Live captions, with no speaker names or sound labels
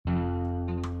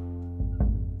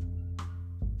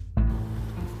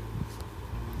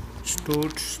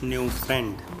Stuart's new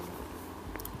friend.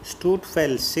 Stuart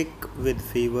fell sick with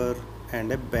fever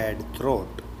and a bad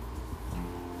throat.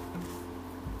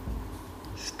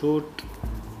 Stuart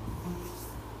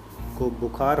को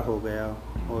बुखार हो गया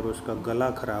और उसका गला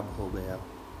खराब हो गया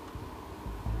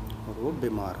और वो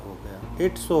बीमार हो गया.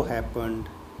 It so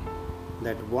happened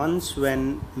that once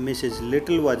when Mrs.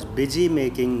 Little was busy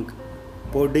making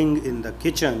pudding in the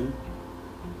kitchen,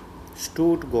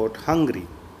 Stuart got hungry.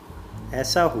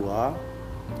 ऐसा हुआ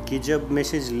कि जब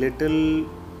मिसेज लिटिल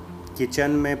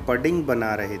किचन में पडिंग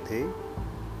बना रहे थे,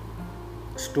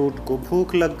 स्टूट को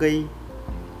भूख लग गई.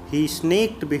 He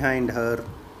sneaked behind her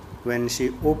when she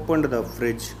opened the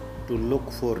fridge to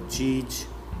look for cheese.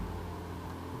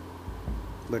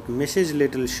 But Mrs.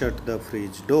 Little shut the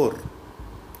fridge door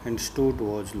and Stuart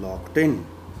was locked in.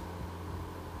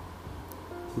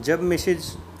 जब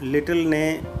मिसेज लिटिल ने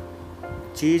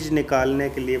चीज़ निकालने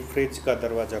के लिए फ्रिज का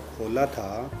दरवाज़ा खोला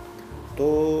था तो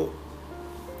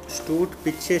स्टूट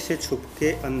पीछे से छुप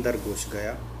के अंदर घुस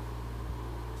गया.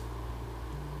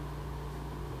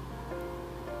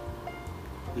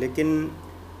 लेकिन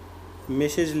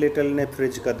मिसेज लिटिल ने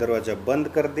फ्रिज का दरवाज़ा बंद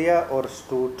कर दिया और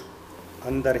स्टूट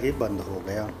अंदर ही बंद हो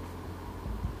गया.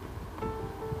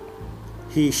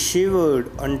 He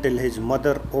shivered until his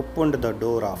mother opened the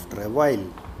door after a while.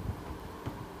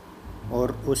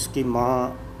 और उसकी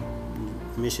माँ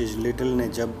मिसेज लिटिल ने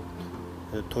जब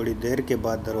थोड़ी देर के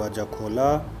बाद दरवाज़ा खोला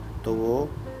तो वो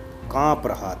काँप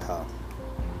रहा था.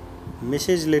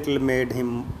 Mrs Little made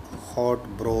him hot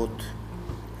broth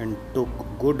and took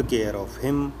good care of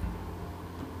him,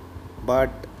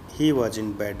 but he was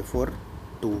in bed for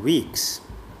 2 weeks.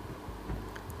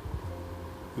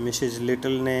 Mrs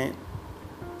Little ने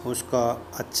उसका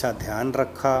अच्छा ध्यान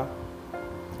रखा,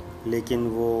 लेकिन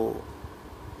वो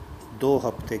 2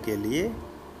 हफ्ते के लिए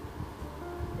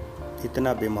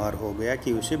इतना बीमार हो गया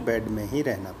कि उसे बेड में ही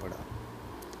रहना पड़ा.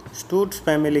 Stuart's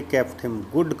family kept him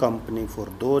good company for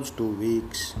those 2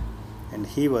 weeks and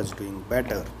he was doing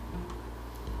better.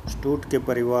 Stuart के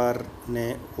परिवार ने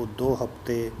वो 2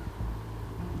 हफ्ते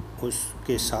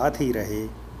उसके साथ ही रहे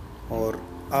और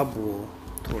अब वो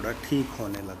थोड़ा ठीक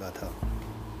होने लगा था.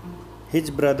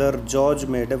 His brother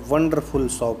George made a wonderful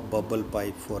soap bubble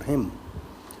pipe for him.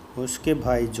 उसके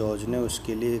भाई जॉर्ज ने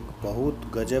उसके लिए एक बहुत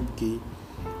गजब की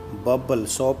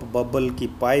सॉप बबल की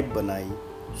पाइप बनाई.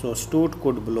 So Stuart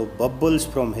could blow bubbles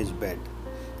from his bed,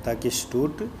 ताकि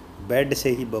स्टूट बेड से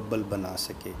ही बबल बना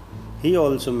सके. He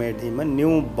also made him a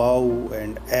new bow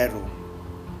and arrow.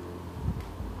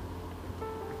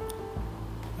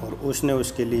 और उसने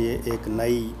उसके लिए एक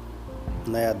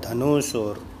नया धनुष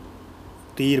और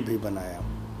तीर भी बनाया.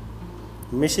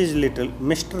 Mr.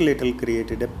 Little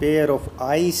created a pair of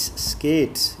ice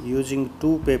skates using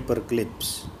 2 paper clips.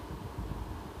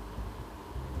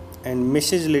 And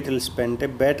Mrs. Little spent a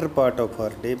better part of her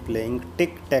day playing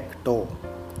tic-tac-toe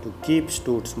to keep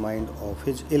Stuart's mind off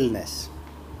his illness.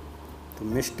 तो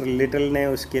मिस्टर लिटिल ने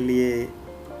उसके लिए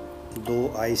 2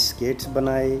 ice skates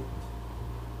बनाए.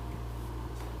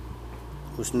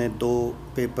 उसने 2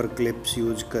 paper clips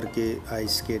use करके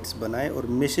ice skates बनाए और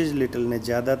Mrs Little ने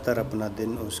ज़्यादातर अपना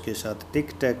दिन उसके साथ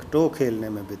टिक टैक टो खेलने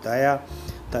में बिताया,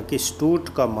 ताकि स्टूट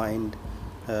का माइंड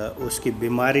उसकी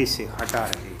बीमारी से हटा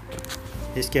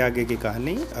रहे. इसके आगे की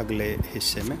कहानी अगले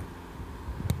हिस्से में.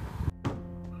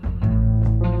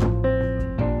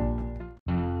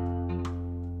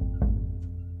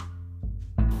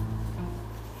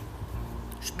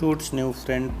 Stuart's new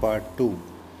friend part 2.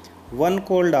 One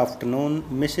cold afternoon,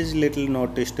 Mrs. Little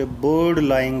noticed a bird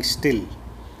lying still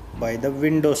by the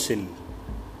windowsill.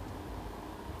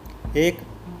 एक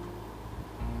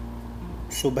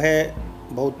सुबह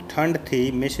बहुत ठंड थी.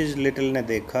 मिसेज लिटिल ने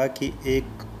देखा कि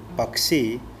एक पक्षी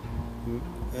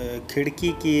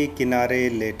खिड़की के किनारे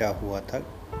लेटा हुआ था.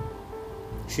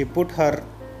 She put her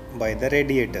by the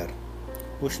radiator.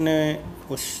 उसने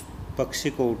उस पक्षी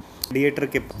को रेडिएटर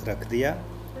के रख दिया.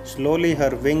 Slowly her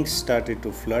wings started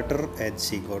to flutter as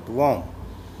she got warm.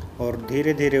 और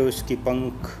धीरे धीरे उसकी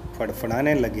पंख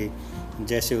फड़फड़ाने लगे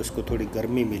जैसे उसको थोड़ी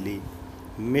गर्मी मिली.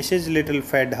 Mrs. Little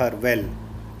fed her well,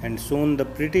 and soon the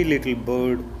pretty little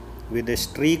bird with a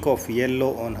streak of yellow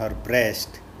on her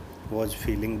breast was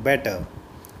feeling better.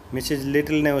 Mrs.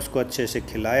 Little ने उसको अच्छे से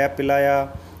खिलाया पिलाया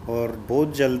और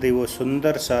बहुत जल्दी वो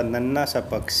सुंदर सा नन्हा सा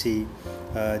पक्षी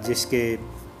जिसके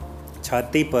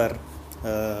छाती पर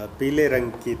पीले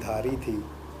रंग की धारी थी,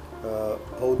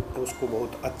 उसको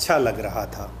बहुत अच्छा लग रहा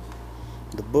था.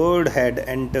 The bird had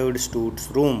entered Stuart's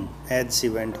room as she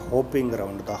went hopping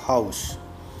around the house.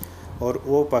 और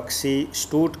वो पक्षी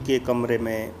स्टूट के कमरे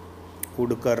में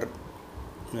उड़कर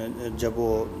जब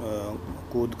वो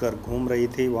कूद कर घूम रही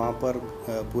थी वहाँ पर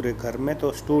पूरे घर में,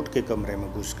 तो स्टूट के कमरे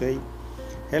में घुस गई।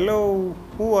 Hello,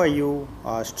 who are you?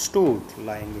 Asked Stuart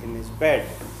lying in his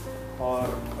bed.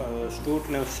 और स्टूट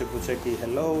ने उससे पूछा कि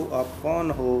हेलो, आप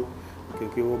कौन हो,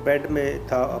 क्योंकि वो बेड में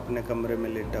था, अपने कमरे में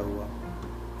लेटा हुआ।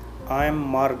 I am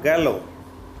मार्गेलो,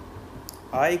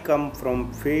 I come from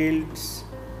fields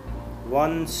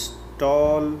once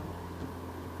tall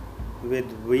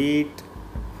with wheat,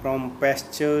 from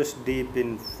pastures deep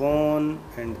in fern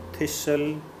and thistle.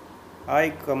 I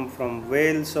come from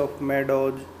vales of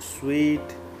meadows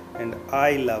sweet, and I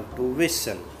love to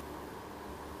whistle.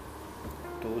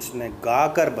 तो उसने गा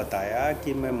कर बताया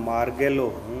कि मैं मार्गेलो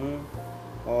हूँ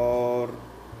और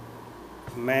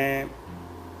मैं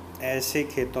ऐसे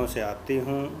खेतों से आती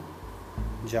हूँ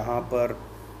जहाँ पर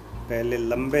पहले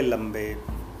लंबे लंबे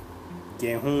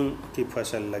गेहूं की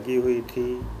फसल लगी हुई थी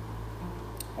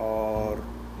और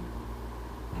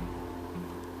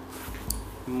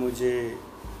मुझे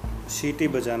सीटी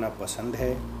बजाना पसंद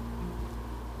है।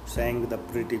 sang the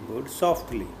pretty bird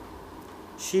softly.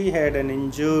 She had an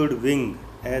injured wing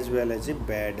as well as a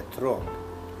bad throat.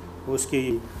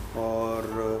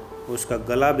 उसका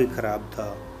गला भी खराब था।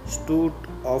 Stute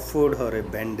offered her a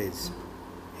bandage,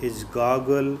 his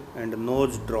gargle and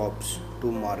nose drops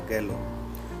to Marghello.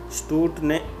 स्टूट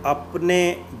ने अपने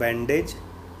बैंडेज,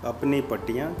 अपनी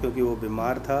पट्टियाँ, क्योंकि वो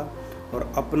बीमार था, और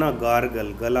अपना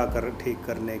गार्गल, गला कर ठीक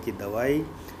करने की दवाई,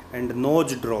 एंड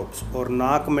नोज ड्रॉप्स, और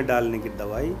नाक में डालने की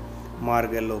दवाई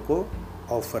मार्गेलो को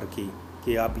ऑफ़र की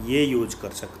कि आप ये यूज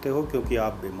कर सकते हो क्योंकि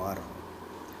आप बीमार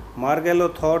हो। मार्गेलो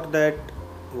thought that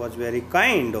was very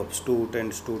kind of स्टूट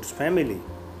and स्टूट्स family.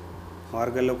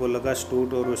 मार्गेलो को लगा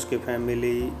स्टूट और उसके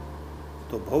फैमिली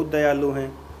तो बहुत दयालु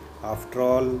हैं। After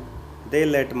all they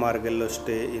let Marghello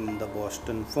stay in the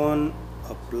Boston fern,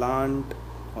 a plant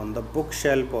on the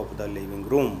bookshelf of the living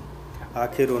room.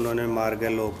 आखिर उन्होंने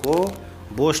मार्गेलो को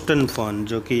बोस्टन फर्न,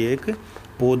 जो कि एक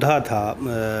पौधा था,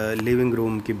 लिविंग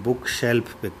रूम की बुक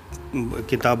शेल्फ पे,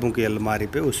 किताबों की अलमारी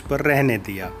पे, उस पर रहने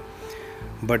दिया।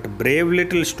 But brave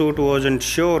little स्टूट wasn't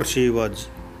sure she was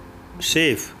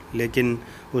safe. लेकिन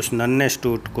उस नन्हे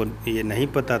स्टूट को ये नहीं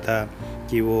पता था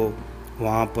कि वो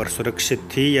वहाँ पर सुरक्षित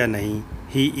थी या नहीं।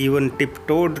 He even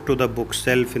tiptoed to the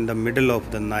bookshelf in the middle of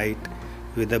the night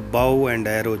with a bow and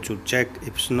arrow to check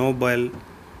if Snowball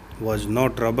was no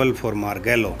trouble for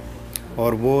Marghello.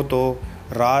 और वो तो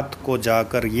रात को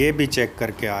जाकर ये भी चेक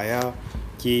करके आया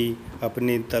कि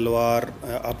अपनी तलवार,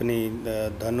 अपनी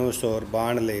धनुष और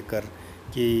बाण लेकर,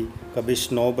 कि कभी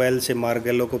स्नोबॉल से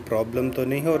मार्गेलो को प्रॉब्लम तो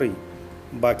नहीं हो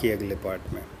रही। बाकी अगले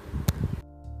पार्ट में।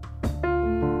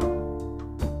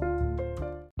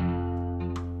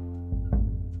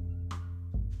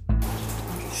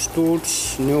 Stoot's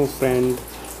new friend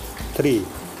 3.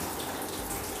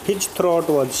 His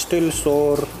throat was still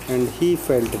sore and he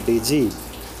felt dizzy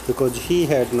because he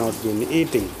had not been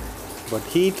eating, but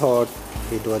he thought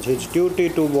it was his duty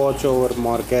to watch over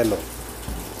Marghello.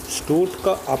 Stoot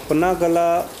का अपना गला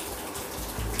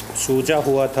सूजा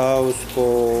हुआ था, उसको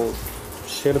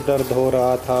सिर दर्द हो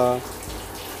रहा था,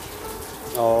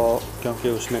 और क्योंकि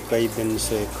उसने कई दिन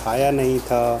से खाया नहीं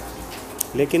था,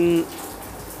 लेकिन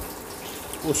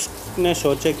उसने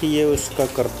सोचा कि ये उसका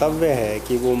कर्तव्य है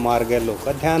कि वो मार्गेलो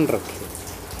का ध्यान रखे।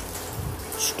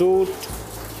 स्टूट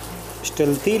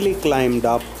stealthily climbed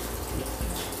up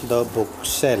the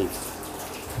bookshelf,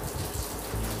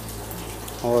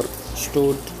 और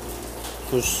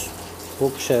स्टूट उस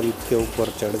बुक शेल्फ के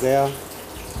ऊपर चढ़ गया।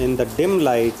 In the dim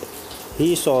light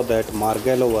he saw that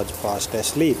Margalo was fast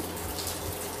asleep.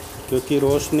 क्योंकि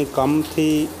रोशनी कम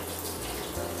थी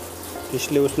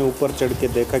इसलिए उसने ऊपर चढ़ के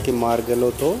देखा कि मार्गेलो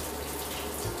तो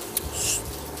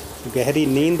गहरी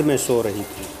नींद में सो रही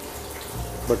थी।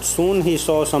 But soon he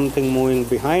saw something moving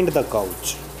behind the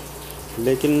couch.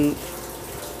 लेकिन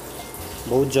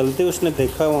बहुत जल्दी उसने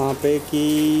देखा वहाँ पे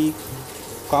कि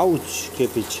काउच के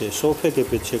पीछे, सोफे के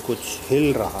पीछे कुछ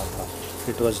हिल रहा था।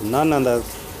 इट वॉज नन अदर,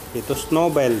 ये तो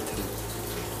स्नोबॉल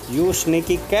थी। You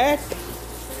sneaky cat,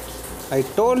 I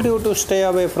told you to stay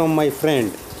away from my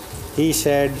friend, he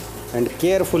said and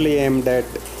carefully aimed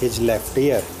at his left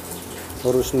ear.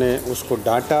 और उसने उसको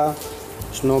डांटा,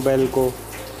 स्नोबॉल को,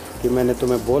 कि मैंने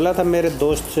तुम्हें बोला था मेरे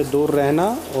दोस्त से दूर रहना,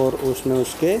 और उसने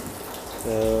उसके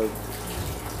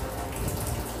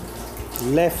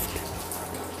लेफ्ट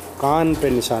कान पे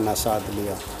निशाना साध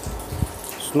लिया।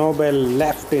 Snowball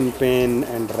left in pain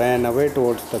and ran away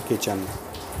towards the kitchen.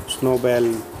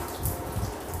 Snowball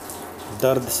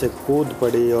दर्द से कूद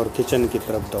पड़ी और किचन की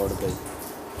तरफ दौड़ गई।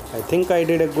 I think I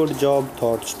did a good job,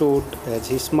 thought Stoot as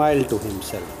he smiled to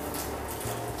himself.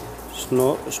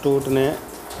 स्टूट ने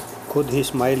खुद ही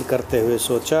स्माइल करते हुए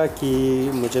सोचा कि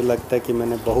मुझे लगता है कि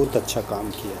मैंने बहुत अच्छा काम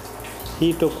किया।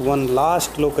 He took one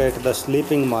last look at the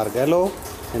sleeping Margallo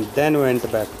and then went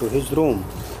back to his room.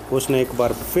 उसने एक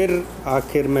बार फिर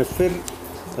आखिर में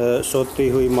सोती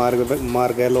हुई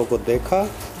मार्गेलो को देखा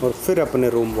और फिर अपने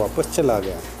रूम वापस चला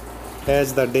गया।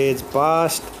 As the days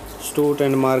passed, Stuart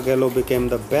and Margallo became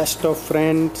the best of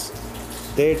friends.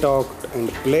 They talked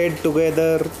and played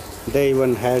together. They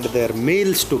even had their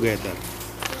meals together.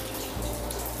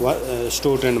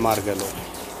 Stuart and Margallo.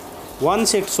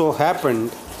 Once it so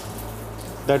happened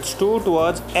that Stuart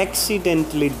was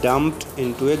accidentally dumped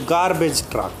into a garbage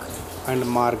truck and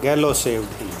Margallo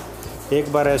saved him.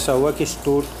 एक बार ऐसा हुआ कि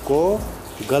स्टूट को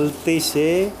गलती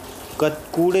से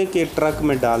कूड़े के truck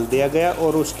में डाल दिया गया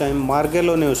और उस टाइम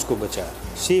मार्गेलो ने उसको बचाया।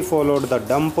 She followed the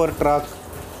dumper truck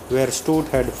where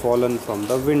Stuart had fallen from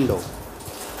the window.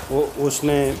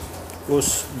 उसने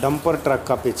उस डंपर ट्रक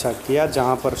का पीछा किया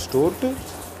जहाँ पर स्टूट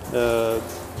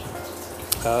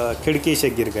खिड़की से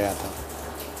गिर गया था।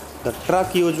 The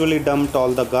truck usually dumped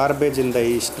all the garbage in the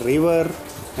East River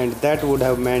and that would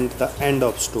have meant the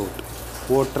end of Stuart.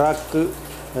 वो ट्रक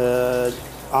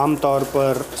आमतौर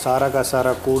पर सारा का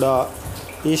सारा कूड़ा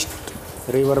ईस्ट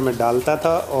रिवर में डालता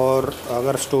था और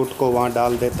अगर स्टूट को वहाँ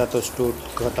डाल देता तो स्टूट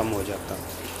ख़त्म हो जाता।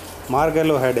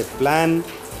 Margallo had a plan.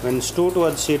 When Stuart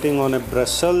was sitting on a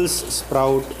Brussels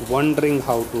sprout wondering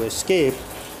how to escape,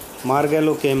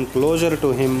 Margallo came closer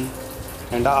to him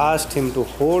and asked him to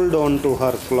hold on to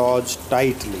her claws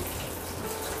tightly.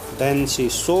 Then she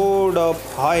soared up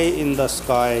high in the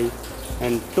sky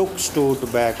and took Stuart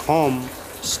back home,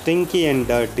 stinky and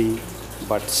dirty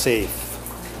but safe.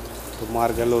 तो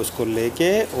मार्गेलो उसको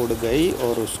लेके उड़ गई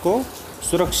और उसको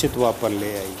सुरक्षित वापस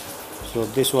ले आई। So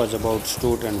this was about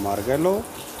Stuart and Margelo,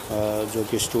 जो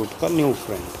कि स्टूट का न्यू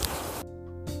फ्रेंड।